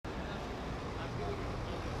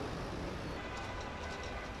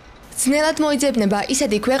ძნელად მოიძებნება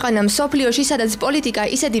ისეთი ქვეყანა მსოფლიოში, სადაც პოლიტიკა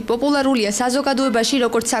ისეთი პოპულარულია საზოგადოებაში,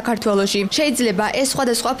 როგორც საქართველოში. შეიძლება ეს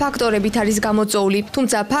სხვადასხვა ფაქტორებით არის გამოწვეული,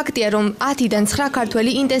 თუმცა ფაქტია, რომ 10-დან 9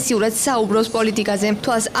 ქართველი ინტენსიურად საუბრობს პოლიტიკაზე,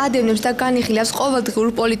 თვალს ადევნებს და განიხილავს ყოველდღიურ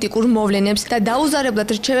პოლიტიკურ მოვლენებს და დაუზარებლად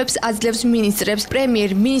რჩევებს აძლევს მინისტრებს,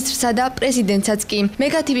 პრემიერ-მინისტრსა და პრეზიდენტსაც კი.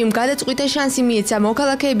 მეგატივიმ გადაწყვიტა შანსი მიეცა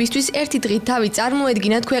მოქალაქეებისთვის ერთი დღით თავი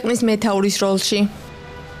წარმოედგინათ ქვეყნის მეთაურის როლში.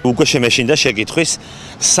 უკვე შემეშინდა შეკითხვის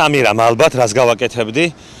სამი რამ ალბათ რას გავაკეთებდი.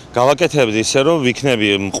 გავაკეთებდი ისე რომ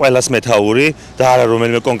ვიქნები ყველას მეთაური და არა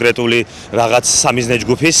რომელიმე კონკრეტული რაღაც სამიზნე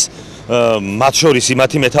ჯგუფის, მათ შორის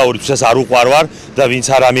იმათი მეთაური, თუსაც არ უყვარვარ და ვინც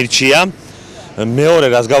არ ამირჩია. მეორე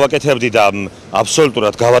რას გავაკეთებდი და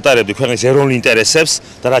აბსოლუტურად გავატარებდი ქვეყნის ეროვნულ ინტერესებს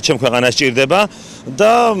და რაც ჩემ ქვეყანას სჭირდება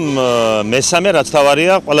და მესამე რაც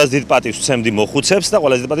თავარია, ყველაზე დიდ პატივს ვცემდი მოხუცებს და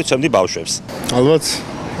ყველაზე დიდ პატივს ვცემდი ბავშვებს. ალბათ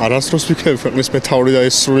არასდროს ვიქნები ქვეყნის მეთაური და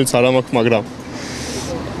ეს სრულიც არ მაქვს, მაგრამ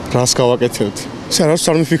რას გავაკეთებდი? ეს არასდროს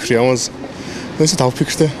არ მიფიქრი ამაზე. ესე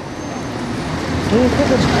დავფიქრდე.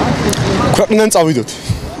 ქვეყნიდან წავიდოთ.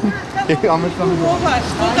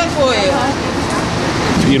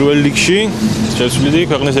 პირველ რიგში შევცვლიდი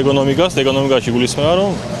ქვეყნის ეკონომიკას, ეკონომიკაში გულისხმობა,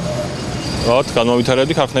 რომ რაღაც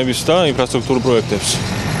განმავითარებდი ქარხნების და ინფრასტრუქტურულ პროექტებს.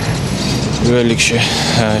 პირველ რიგში.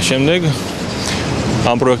 შემდეგ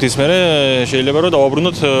ამ პროექტის მერე შეიძლება რომ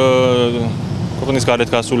დავაბრუნოთ ქვეყნის გარეთ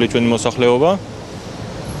გასული ჩვენი მოსახლეობა.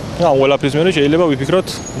 და ამ ყველაფრის მერე შეიძლება ვიფიქროთ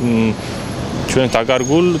ჩვენ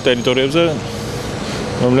დაკარგულ ტერიტორიებზე,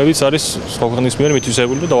 რომლებიც არის სხვა ქვეყნის მიერ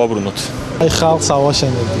მითვისებული და დავაბრუნოთ. აი ხალხს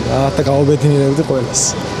ავაშენებდი და გავაბედნიერებდი ყველას.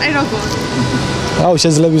 აი როგორ? აუ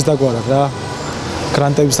შეძლების დაგვარად რა.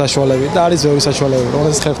 გრანტების საშუალებით და არის ბევრი საშუალებები,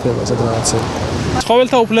 რომელსაც ხერხდება სადღაცაა.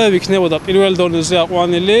 ცხოველთა უფლებები იქნებოდა პირველ დონეზე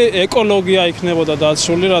აყვანილი, ეკოლოგია იქნებოდა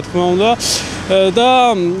დაცული, რა თქმა უნდა, და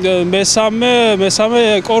მესამე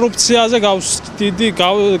კორუფციაზე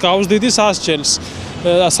გავს დიდი სასჯელს.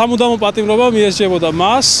 სამუდამო პატიმრობა მიესწრებოდა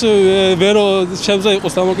მას, ვერო შემზე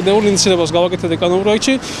იყოს დამოკიდებული ინიციატივას გავაკეთებდა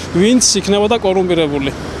კანონპროექტში, ვინც იქნებოდა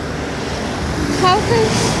კორუმპირებული.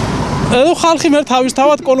 ხალხი მე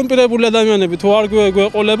თავისთავად კორუმპირებული ადამიანები თუ არ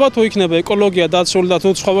გვეყოლება, თუ იქნება ეკოლოგია დაცული და თუ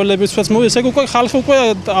ცხოველებისთვის ეს უკვე ხალხი უკვე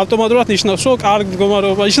ავტომატურად ნიშნავს, რომ კარგ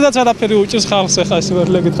მდგომარეობა. ისედაც არაფერი უჭირს ხალხს, ახლა ეს ვერ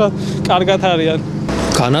ლეგითრად კარგად არიან.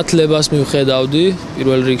 განათლებას მივხედავდი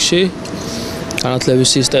პირველ რიგში, განათლების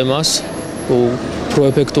სისტემას,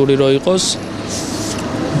 პროეფექტური რო იყოს.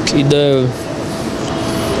 კიდე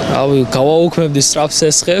გავაუქმებდი სწრაფ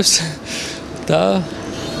სესხებს და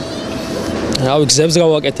გზებს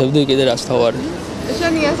გავაკეთებდი კიდე რაც თავარი.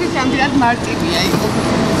 შენი აზრით ამბირად მარტივია იყო.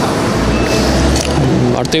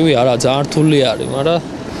 მარტივი არა, ძალიან რთული არის, მაგრამ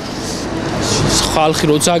ხალხი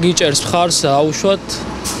როცა გიჭერს მხარს აუშვათ,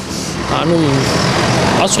 ანუ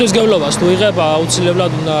პასუხისგებლობას თუ იღებ,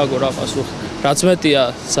 აუცილებლად უნდა აგო რა პასუხი. რაც მეტია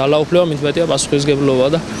ძალაუფლება, მით მეტია პასუხისგებლობა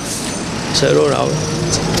და ესე რომ რავი,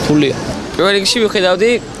 რთულია. პირველ რიგში ვიხედავდი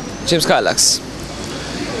ჩემს ქალაქს.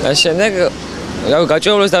 და შემდეგ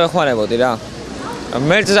გაჭირვებას დავეხმარებოდი რა.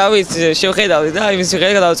 მერც რავით შევხედავდი და იმის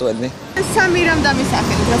მიხედვით დავწყვეტდი. სამი რამ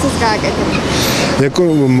დამისახელეთ, რასაც გააკეთებდი.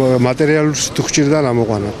 მატერიალური თუ გჭირდა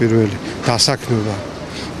ამოყვანა პირველი, დასაქმება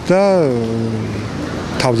და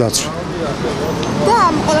თავდაცვა. და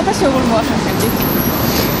ამ ყველაფერს როგორ მოახერხებდით?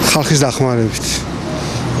 ხალხის დახმარებით.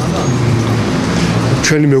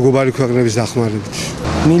 ჩვენი მეგობარი ქვეყნების დახმარებით.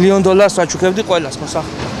 მილიონ დოლარს ვაჩუქებდი ყველას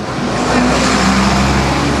მოსახლეობას.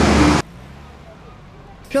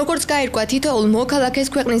 როგორც გაირკვა, თითოეულ მოქალაქეს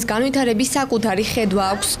ქვეყნის განვითარების საკუთარი ხედვა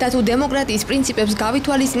აქვს და თუ დემოკრატიის პრინციპებს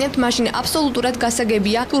გავითვალისწინებთ, მაშინ აბსოლუტურად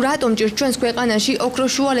გასაგებია, თუ რატომ ჭირს ჩვენს ქვეყანაში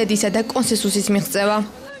ოქროს შუალედისა და კონსენსუსის მიღწევა.